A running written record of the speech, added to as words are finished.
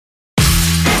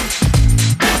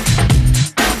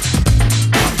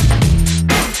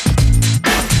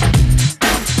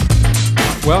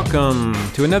Welcome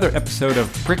to another episode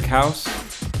of Brick House,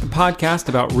 the podcast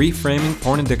about reframing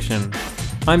porn addiction.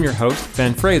 I'm your host,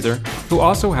 Ben Fraser, who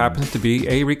also happens to be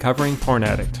a recovering porn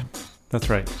addict. That's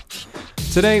right.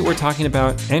 Today we're talking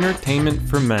about entertainment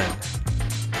for men.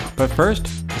 But first,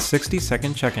 a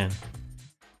 60-second check-in.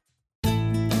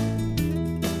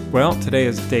 Well, today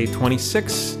is day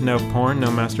 26. No porn, no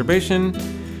masturbation.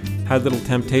 Had little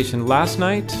temptation last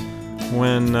night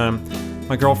when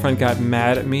my girlfriend got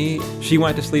mad at me. She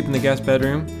went to sleep in the guest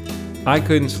bedroom. I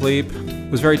couldn't sleep.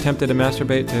 Was very tempted to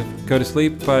masturbate to go to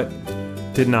sleep, but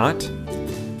did not.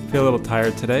 Feel a little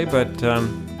tired today, but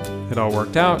it all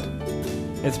worked out.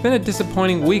 It's been a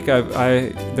disappointing week. There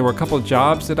were a couple of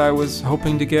jobs that I was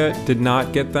hoping to get, did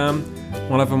not get them.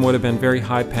 One of them would have been very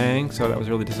high paying, so that was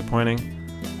really disappointing.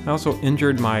 I also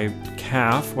injured my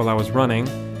calf while I was running,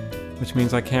 which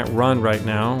means I can't run right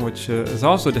now, which is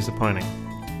also disappointing.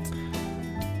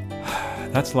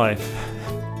 That's life.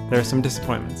 There are some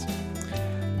disappointments.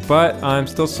 But I'm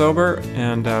still sober,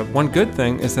 and one good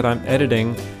thing is that I'm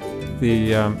editing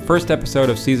the first episode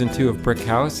of Season 2 of Brick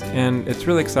House, and it's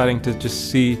really exciting to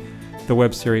just see the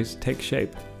web series take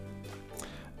shape.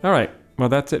 All right, well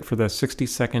that's it for the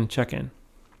 60-second check-in.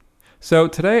 So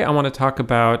today I want to talk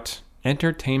about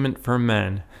entertainment for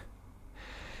men.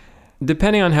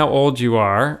 Depending on how old you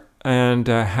are and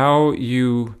how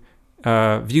you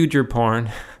viewed your porn,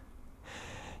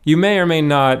 you may or may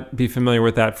not be familiar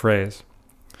with that phrase.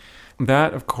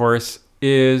 That, of course,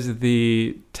 is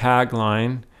the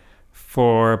tagline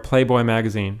for Playboy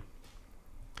magazine.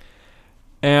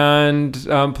 And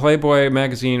Playboy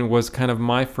magazine was kind of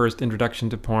my first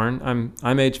introduction to porn.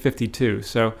 I'm age 52,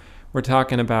 so we're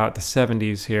talking about the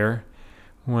 70s here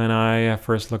when I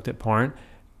first looked at porn.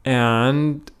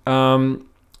 And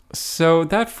so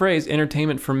that phrase,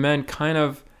 entertainment for men, kind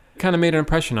of made an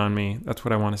impression on me. That's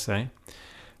what I want to say.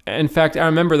 In fact, I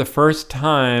remember the first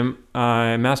time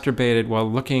I masturbated while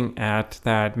looking at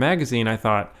that magazine, I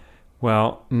thought,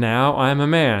 well, now I'm a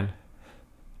man.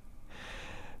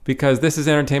 Because this is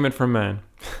entertainment for men.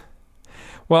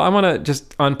 Well, I want to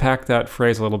just unpack that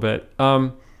phrase a little bit.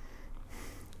 And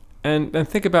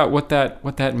think about what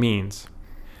that means.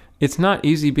 It's not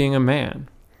easy being a man.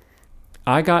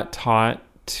 I got taught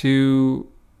to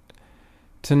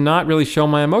not really show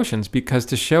my emotions, because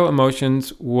to show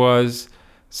emotions was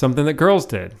something that girls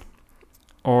did,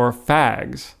 or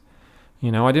fags.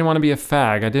 You know, I didn't want to be a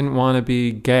fag. I didn't want to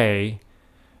be gay.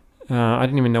 I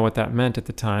didn't even know what that meant at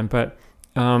the time. But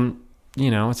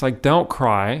it's like, don't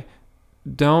cry,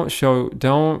 don't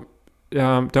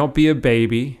be a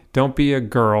baby, don't be a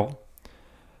girl.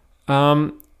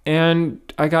 And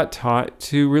I got taught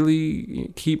to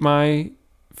really keep my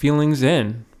feelings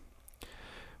in,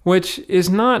 which is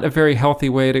not a very healthy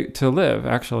way to live,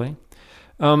 actually.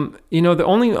 The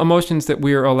only emotions that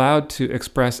we are allowed to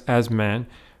express as men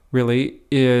really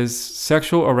is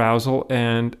sexual arousal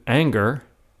and anger.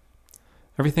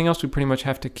 Everything else we pretty much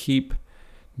have to keep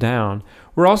down.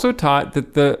 We're also taught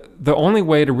that the only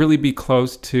way to really be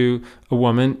close to a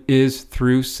woman is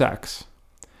through sex.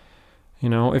 You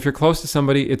know, if you're close to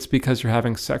somebody, it's because you're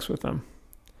having sex with them.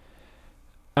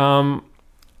 And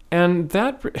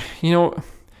that,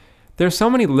 there's so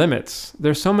many limits.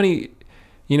 There's so many.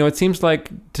 It seems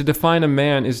like to define a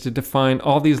man is to define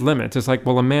all these limits. It's like,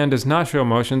 well, a man does not show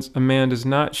emotions. A man does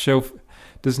not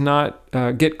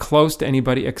get close to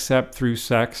anybody except through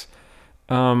sex.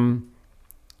 And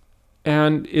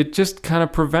it just kind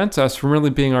of prevents us from really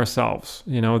being ourselves.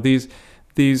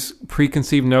 These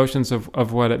preconceived notions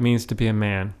of what it means to be a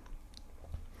man.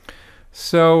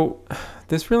 So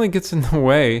this really gets in the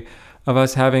way of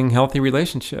us having healthy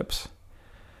relationships.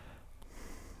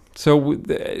 So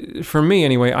for me,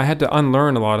 anyway, I had to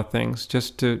unlearn a lot of things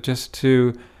just to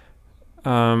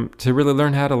really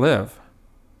learn how to live.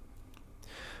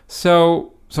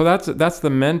 So that's the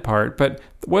men part. But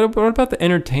what about the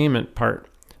entertainment part?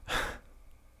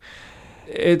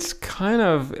 It's kind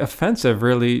of offensive,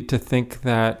 really, to think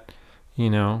that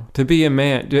to be a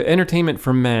man, entertainment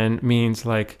for men means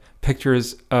like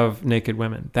pictures of naked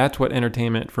women. That's what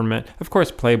entertainment for men. Of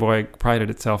course, Playboy prided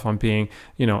itself on being,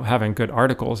 having good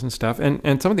articles and stuff.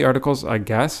 And some of the articles, I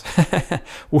guess,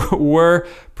 were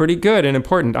pretty good and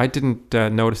important. I didn't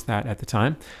notice that at the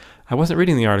time. I wasn't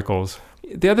reading the articles.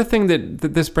 The other thing that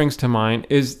this brings to mind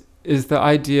is the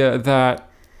idea that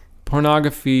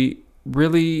pornography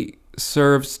really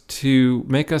serves to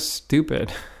make us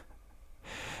stupid.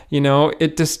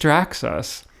 It distracts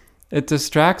us. It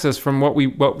distracts us from what we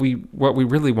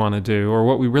really want to do, or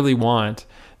what we really want.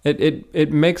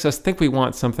 It makes us think we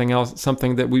want something else,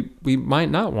 something that we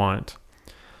might not want.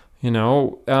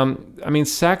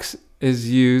 Sex is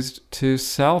used to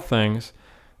sell things.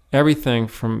 Everything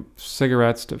from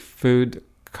cigarettes to food,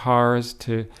 cars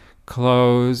to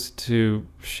clothes to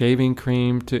shaving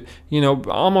cream to,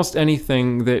 almost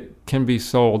anything that can be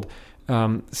sold,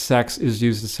 sex is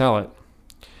used to sell it.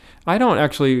 I don't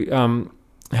actually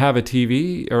have a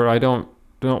TV, or I don't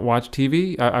watch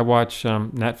TV. I watch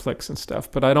Netflix and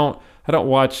stuff, but I don't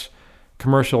watch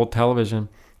commercial television.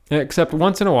 Except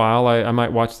once in a while, I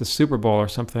might watch the Super Bowl or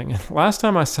something. Last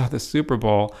time I saw the Super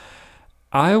Bowl,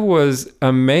 I was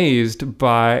amazed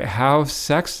by how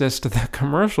sexist the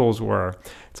commercials were.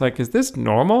 It's like, is this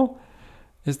normal?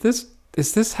 Is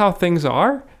this how things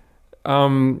are?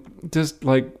 Just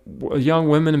like young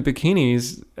women in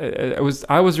bikinis.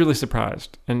 I was really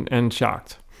surprised and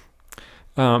shocked.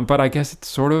 But I guess it's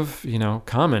sort of,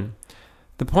 common.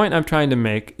 The point I'm trying to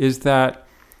make is that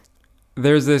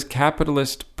there's this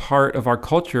capitalist part of our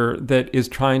culture that is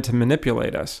trying to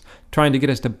manipulate us, trying to get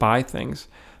us to buy things,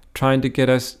 trying to get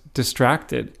us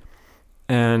distracted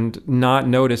and not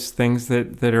notice things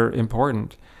that are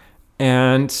important.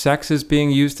 And sex is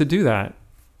being used to do that.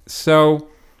 So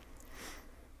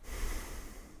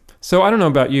I don't know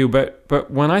about you, but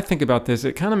when I think about this,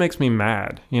 it kind of makes me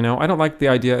mad. I don't like the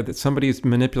idea that somebody's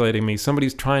manipulating me,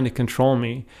 somebody's trying to control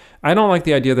me. I don't like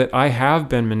the idea that I have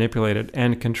been manipulated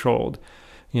and controlled.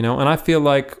 And I feel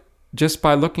like just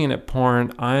by looking at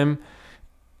porn, I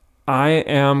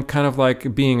am kind of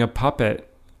like being a puppet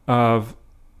of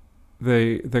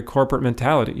the corporate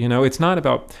mentality. It's not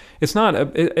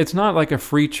like a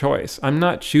free choice. I'm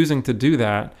not choosing to do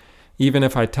that, even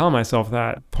if I tell myself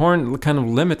that. Porn kind of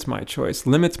limits my choice,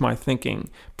 limits my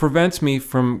thinking, prevents me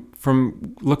from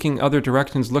looking other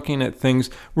directions, looking at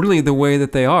things really the way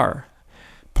that they are.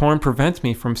 Porn prevents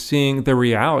me from seeing the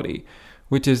reality,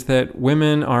 which is that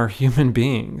women are human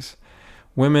beings.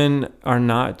 Women are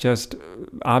not just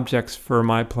objects for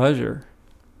my pleasure.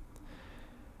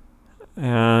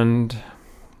 And,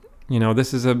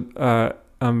 this is a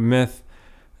myth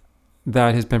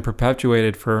that has been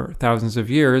perpetuated for thousands of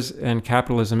years, and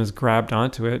capitalism has grabbed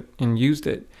onto it and used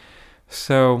it.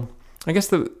 So I guess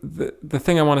the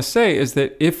thing I want to say is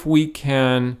that if we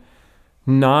can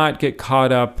not get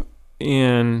caught up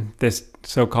in this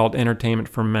so-called entertainment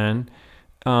for men,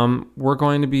 we're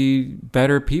going to be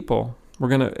better people.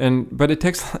 But it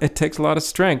takes a lot of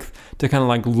strength to kind of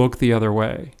like look the other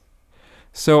way.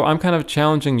 So I'm kind of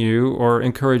challenging you, or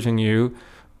encouraging you,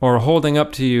 or holding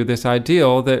up to you this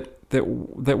ideal that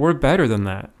we're better than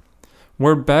that.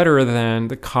 We're better than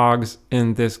the cogs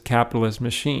in this capitalist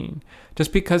machine.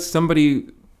 Just because somebody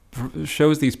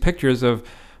shows these pictures of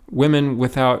women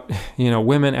without,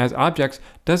 women as objects,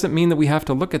 doesn't mean that we have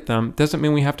to look at them. Doesn't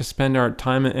mean we have to spend our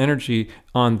time and energy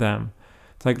on them.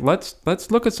 It's like, let's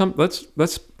look at let's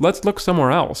look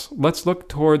somewhere else. Let's look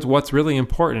towards what's really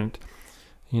important.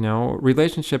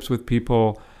 Relationships with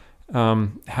people,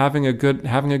 having a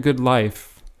good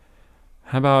life.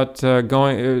 How about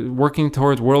working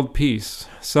towards world peace,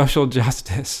 social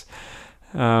justice,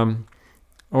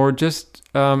 or just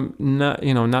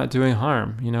not doing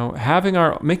harm.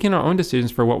 Making our own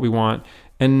decisions for what we want,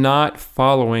 and not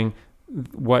following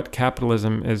what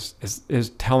capitalism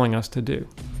is telling us to do.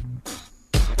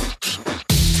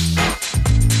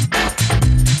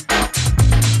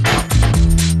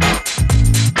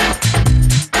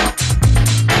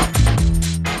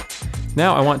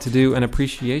 Now I want to do an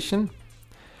appreciation,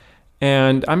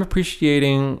 and I'm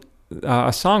appreciating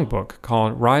a songbook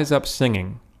called Rise Up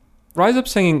Singing. Rise Up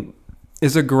Singing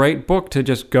is a great book to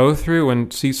just go through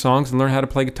and see songs and learn how to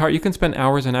play guitar. You can spend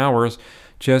hours and hours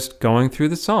just going through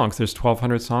the songs. There's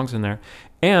 1,200 songs in there.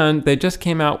 And they just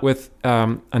came out with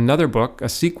another book, a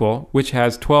sequel, which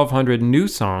has 1,200 new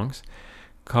songs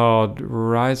called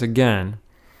Rise Again.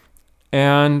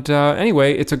 And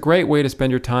anyway, it's a great way to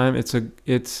spend your time. It's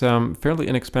fairly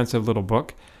inexpensive little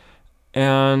book,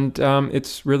 and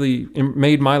it's really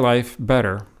made my life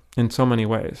better in so many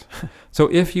ways.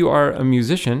 So if you are a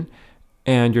musician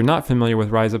and you're not familiar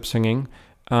with Rise Up Singing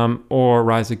or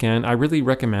Rise Again, I really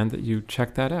recommend that you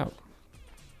check that out.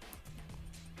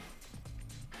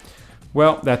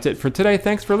 Well, that's it for today.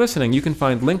 Thanks for listening. You can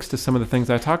find links to some of the things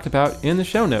I talked about in the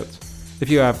show notes. If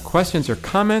you have questions or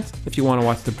comments, if you want to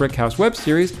watch the Brick House web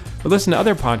series or listen to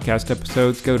other podcast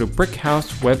episodes, go to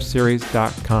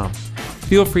brickhousewebseries.com.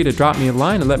 Feel free to drop me a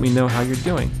line and let me know how you're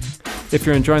doing. If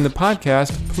you're enjoying the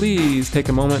podcast, please take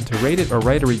a moment to rate it or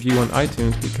write a review on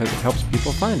iTunes, because it helps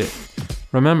people find it.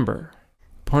 Remember,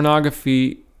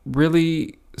 pornography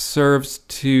really serves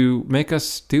to make us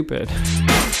stupid.